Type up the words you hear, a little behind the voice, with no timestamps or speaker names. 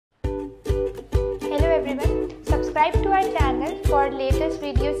subscribe to our channel for latest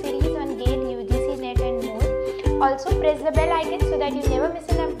video series on GATE, UGC, NET and more. Also press the bell icon so that you never miss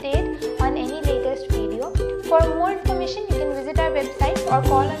an update on any latest video. For more information, you can visit our website or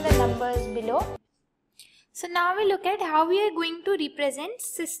call on the numbers below. So now we look at how we are going to represent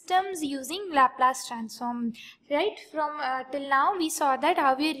systems using Laplace transform. Right, from till now we saw that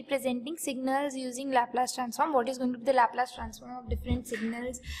how we are representing signals using Laplace transform. What is going to be the Laplace transform of different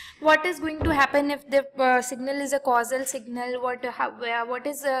signals? What is going to happen if the signal is a causal signal? What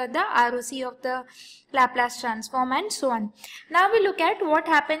is the ROC of the Laplace transform, and so on. Now we look at what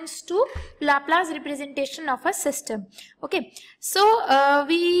happens to Laplace representation of a system. Okay, so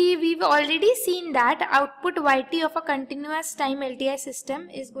we've already seen that output yt of a continuous time LTI system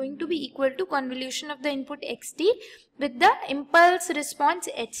is going to be equal to convolution of the input xt with the impulse response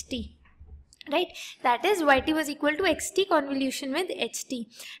ht. Right, that is yt was equal to xt convolution with ht.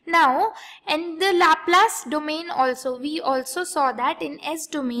 Now in the Laplace domain also, we also saw that in S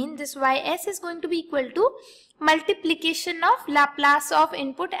domain this ys is going to be equal to multiplication of Laplace of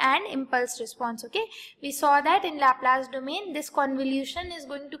input and impulse response. Okay, we saw that in Laplace domain this convolution is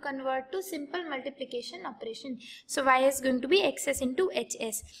going to convert to simple multiplication operation. So y is going to be xs into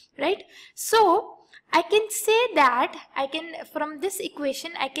hs. Right, so I can say that from this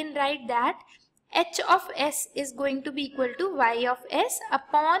equation I can write that h of s is going to be equal to y of s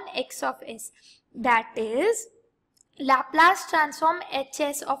upon x of s. That is Laplace transform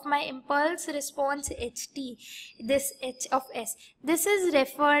hs of my impulse response ht, this h of s. This is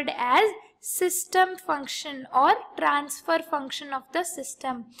referred as system function or transfer function of the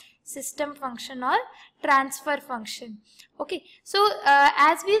system. System function or transfer function. Okay, so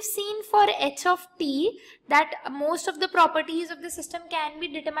as we've seen for h of t, that most of the properties of the system can be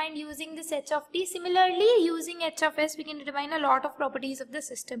determined using this h of t. Similarly, using h of s we can determine a lot of properties of the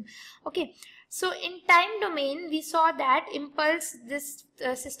system. Okay, so in time domain we saw that this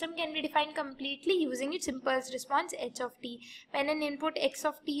system can be defined completely using its impulse response h of t. When an input x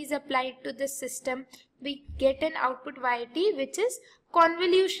of t is applied to this system, we get an output yt, which is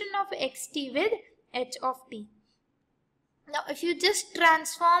convolution of xt with h of t. Now if you just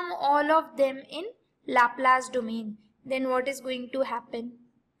transform all of them in Laplace domain, then what is going to happen?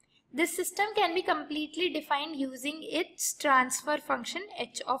 This system can be completely defined using its transfer function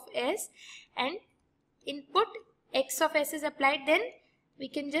h of s, and input x of s is applied, then we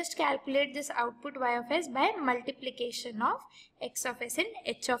can just calculate this output y of s by multiplication of x of s and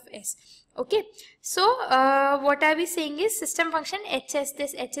h of s. Okay, so what are we saying is system function hs,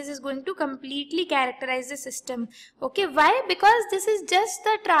 this hs is going to completely characterize the system. Okay, why? Because this is just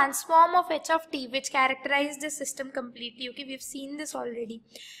the transform of h of t which characterizes the system completely. Okay, we've seen this already,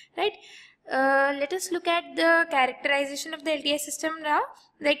 right? Let us look at the characterization of the LTI system now.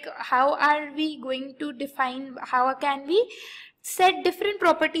 Like, how are we going to define, how can we set different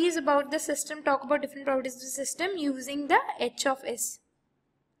properties about the system, talk about different properties of the system using the h of s.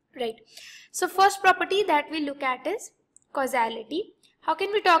 Right, so first property that we look at is causality. How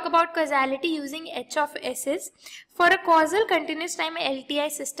can we talk about causality using h of s is, for a causal continuous time LTI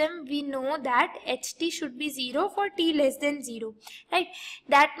system we know that ht should be 0 for t less than 0. Right,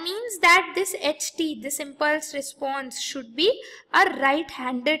 that means that this ht, this impulse response, should be a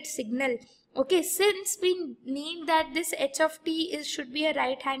right-handed signal. Okay, since we need that this h of t should be a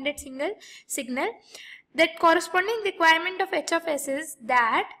right-handed signal, that corresponding requirement of h of s is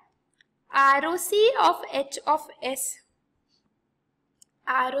that ROC of h of s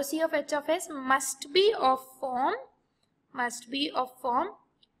must be of form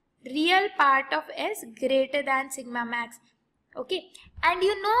real part of s greater than sigma max. Okay, and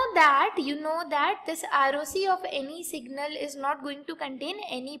you know that this ROC of any signal is not going to contain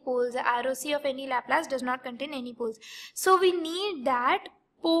any poles. The ROC of any Laplace does not contain any poles. So we need that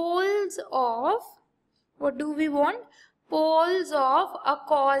poles of, what do we want? Poles of a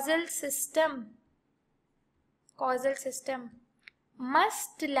causal system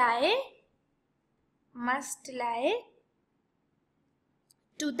must lie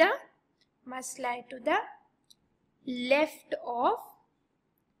to the left of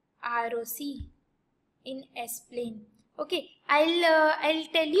ROC in S plane. Okay, I'll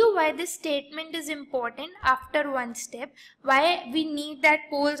tell you why this statement is important after one step. Why we need that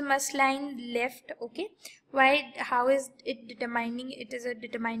poles must lie in left. Okay, why? How is it determining? It is a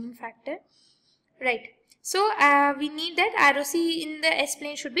determining factor. Right. So we need that ROC in the S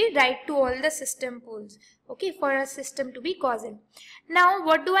plane should be right to all the system poles. Okay, for a system to be causal. Now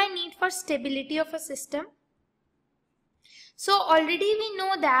what do I need for stability of a system? So already we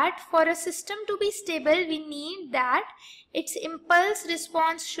know that for a system to be stable, we need that its impulse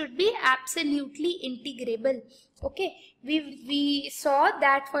response should be absolutely integrable. Okay, we saw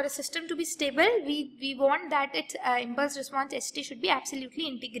that for a system to be stable, we want that its impulse response st should be absolutely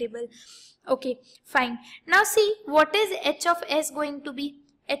integrable. Okay, fine. Now see, what is h of s going to be?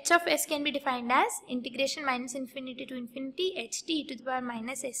 H of s can be defined as integration minus infinity to infinity ht e to the power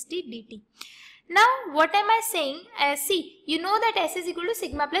minus st dt. Now, what am I saying? See, you know that s is equal to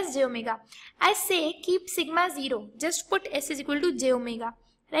sigma plus j omega. I say keep sigma 0. Just put s is equal to j omega.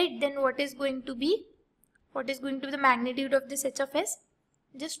 Right? Then what is going to be? What is going to be the magnitude of this h of s?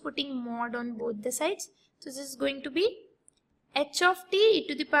 Just putting mod on both the sides. So this is going to be h of t e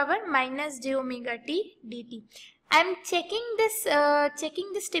to the power minus j omega t dt. I am checking the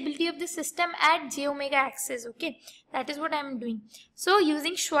stability of the system at j omega axis. Okay, that is what I am doing. So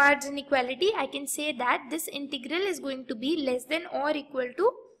using Schwarz inequality, I can say that this integral is going to be less than or equal to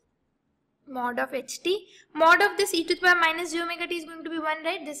mod of ht. Mod of this e to the power minus j omega t is going to be 1,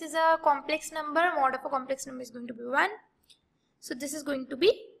 right? This is a complex number. Mod of a complex number is going to be 1. So this is going to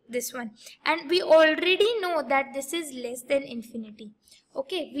be this one. And we already know that this is less than infinity.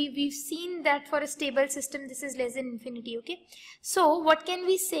 Okay, we've seen that for a stable system this is less than infinity. Okay, so what can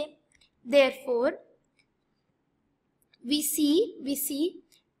we say? Therefore, we see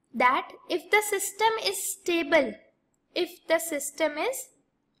that if the system is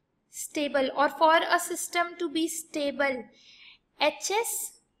stable, or for a system to be stable,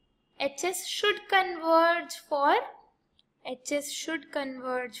 HS should converge for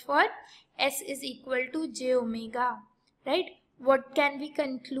S is equal to j omega, right? What can we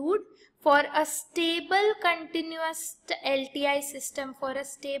conclude? For a stable continuous LTI system,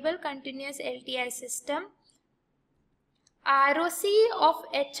 ROC of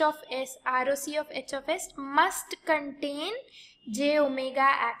h of s must contain j omega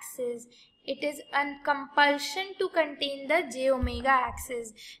axis. It is a compulsion to contain the j omega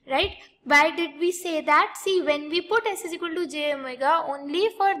axis, right? Why did we say that? See, when we put s is equal to j omega, only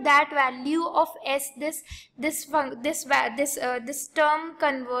for that value of s this term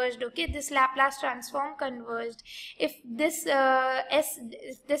converged. Okay, this Laplace transform converged. If this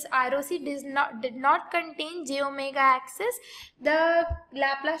this ROC did not contain j omega axis, the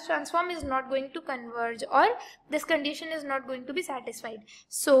Laplace transform is not going to converge, or this condition is not going to be satisfied.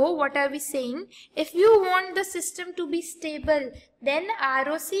 So what are we saying? If you want the system to be stable, then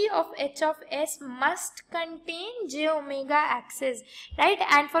ROC of h of s must contain j omega axis, right?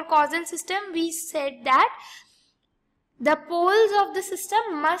 And for causal system, we said that the poles of the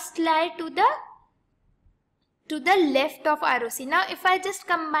system must lie to the left of ROC. Now, if I just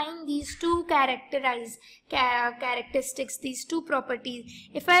combine these two characteristics, these two properties,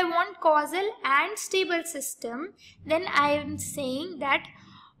 if I want causal and stable system, then I am saying that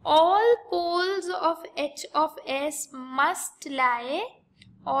all poles of h of s must lie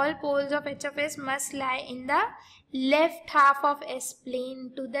in the left half of S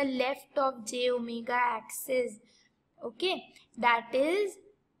plane, to the left of j omega axis. Okay, that is,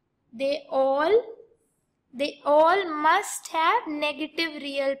 they all must have negative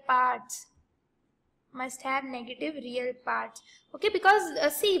real parts. Okay, because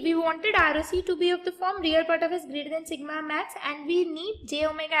see, we wanted ROC to be of the form real part of s greater than sigma max, and we need j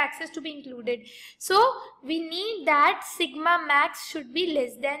omega axis to be included. So we need that sigma max should be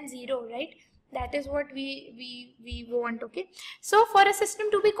less than 0, right? That is what we want. Okay, so for a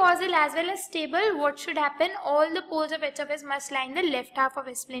system to be causal as well as stable, what should happen? All the poles of h of s must lie in the left half of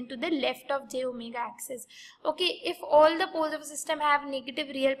S plane, to the left of j omega axis. Okay, if all the poles of a system have negative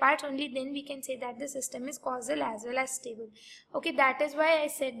real parts, only then we can say that the system is causal as well as stable. Okay, that is why I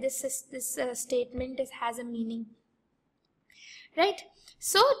said this statement has a meaning, right?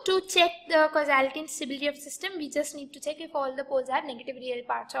 So to check the causality and stability of the system, we just need to check if all the poles have negative real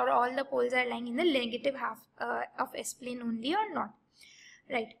parts, or all the poles are lying in the negative half of S plane only, or not,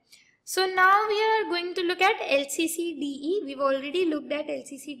 right? So now we are going to look at LCC-DE. We've already looked at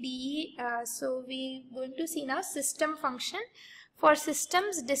LCC-DE, so we're going to see now system function for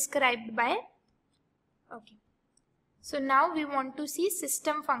systems described by, okay. So now we want to see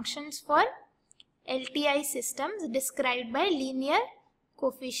system functions for LTI systems described by linear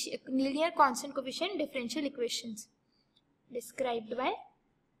constant coefficient differential equations, described by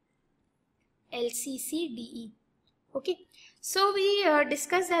LCC-DE. Okay, so we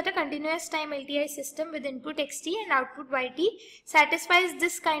discussed that a continuous time LTI system with input xt and output yt satisfies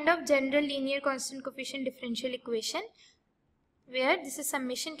this kind of general linear constant coefficient differential equation, where this is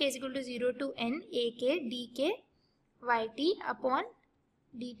summation k is equal to 0 to n ak dk yt upon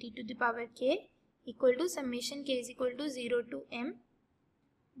dt to the power k equal to summation k is equal to 0 to m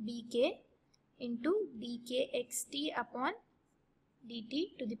bk into dkxt upon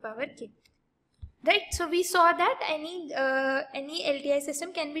dt to the power k. Right, so we saw that any LTI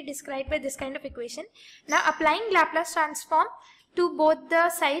system can be described by this kind of equation. Now applying Laplace transform to both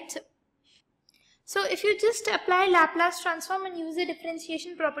the sides. So if you just apply Laplace transform and use the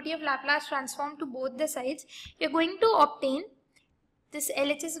differentiation property of Laplace transform to both the sides, you're going to obtain this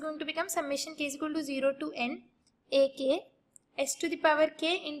LHS is going to become summation k is equal to 0 to n ak s to the power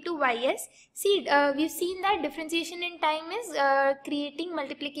k into ys. See, we've seen that differentiation in time is creating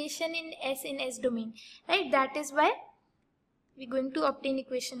multiplication in S domain, right? That is why we're going to obtain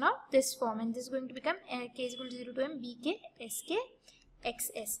equation of this form, and this is going to become k is equal to 0 to m bk sk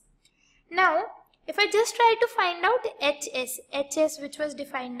xs. Now, if I just try to find out hs which was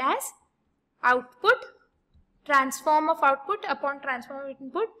defined as output, transform of output upon transform of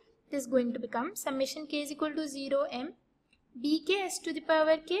input, this is going to become summation k is equal to 0 m bk s to the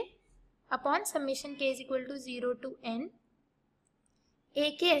power k upon summation k is equal to 0 to n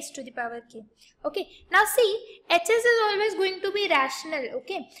ak s to the power k. Okay, now see, hs is always going to be rational,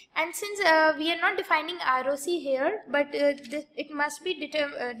 okay, and since we are not defining ROC here, but it must be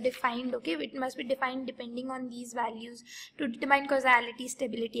defined, okay, it must be defined depending on these values to determine causality,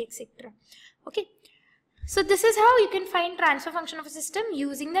 stability, etc. Okay, so this is how you can find transfer function of a system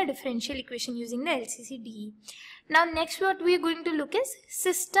using the differential equation, using the LCC-DE. Now next what we are going to look is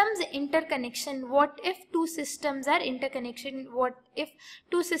systems interconnection. What if two systems are interconnection? What if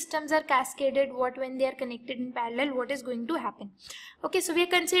two systems are cascaded? What when they are connected in parallel? What is going to happen? Okay, so we are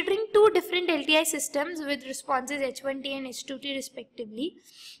considering two different LTI systems with responses H1t and H2t respectively.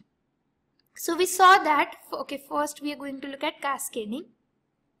 So we saw that, okay, first we are going to look at cascading.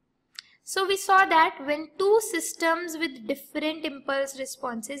 So we saw that when two systems with different impulse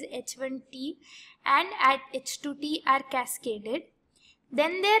responses H1t and at H2t are cascaded,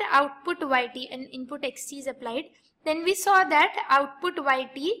 then their output yt and input xt is applied. Then we saw that output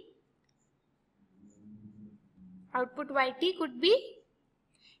yt could be,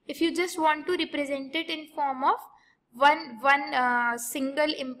 if you just want to represent it in form of one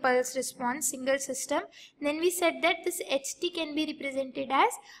single impulse response, single system, then we said that this ht can be represented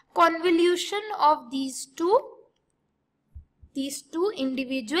as convolution of these two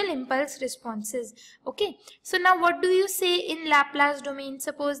individual impulse responses. Okay, so now what do you say in Laplace domain?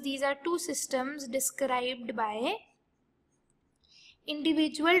 Suppose these are two systems described by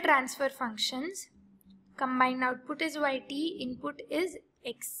individual transfer functions. Combined output is yt, input is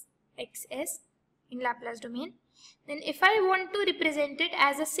xs in Laplace domain. Then if I want to represent it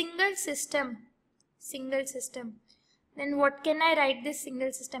as a single system, then what can I write this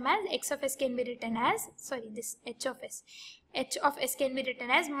single system as? X of s can be written as, this h of s can be written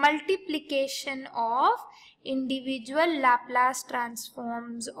as multiplication of individual Laplace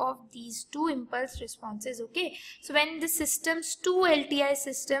transforms of these two impulse responses. Okay, so when the systems, two LTI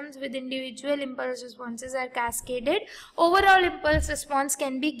systems with individual impulse responses are cascaded, overall impulse response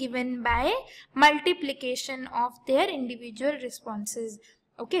can be given by multiplication of their individual responses.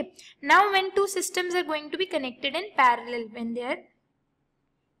 Okay, now when two systems are going to be connected in parallel, when they are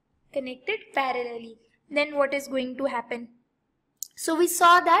connected parallelly, then what is going to happen? So we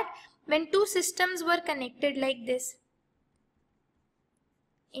saw that when two systems were connected like this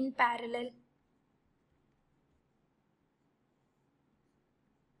in parallel,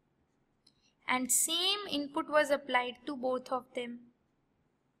 and same input was applied to both of them.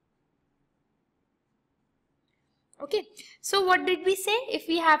 Okay, so what did we say? If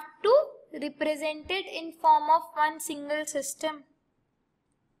we have to represent it in form of one single system,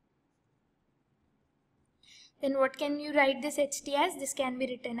 then what can you write this ht as? This can be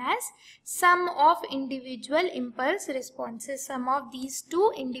written as sum of individual impulse responses, sum of these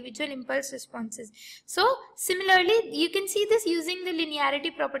two individual impulse responses. So similarly, you can see this using the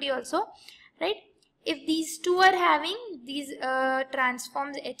linearity property also, right? If these two are having these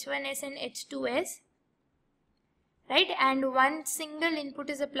transforms H1s and H2s, right, and one single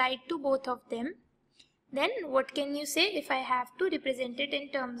input is applied to both of them, then what can you say if I have to represent it in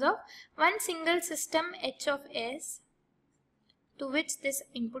terms of one single system H of s to which this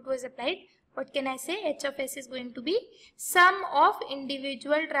input was applied? What can I say? H of s is going to be sum of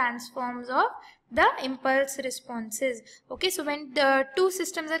individual transforms of the impulse responses. Okay, so when the two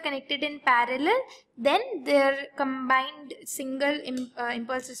systems are connected in parallel, then their combined single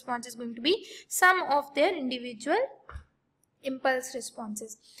impulse response is going to be sum of their individual impulse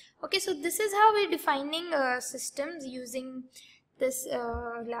responses. Okay, so this is how we're defining systems using this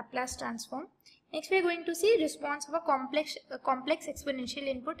Laplace transform. Next we are going to see response of a complex exponential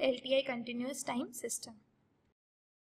input LTI continuous time system.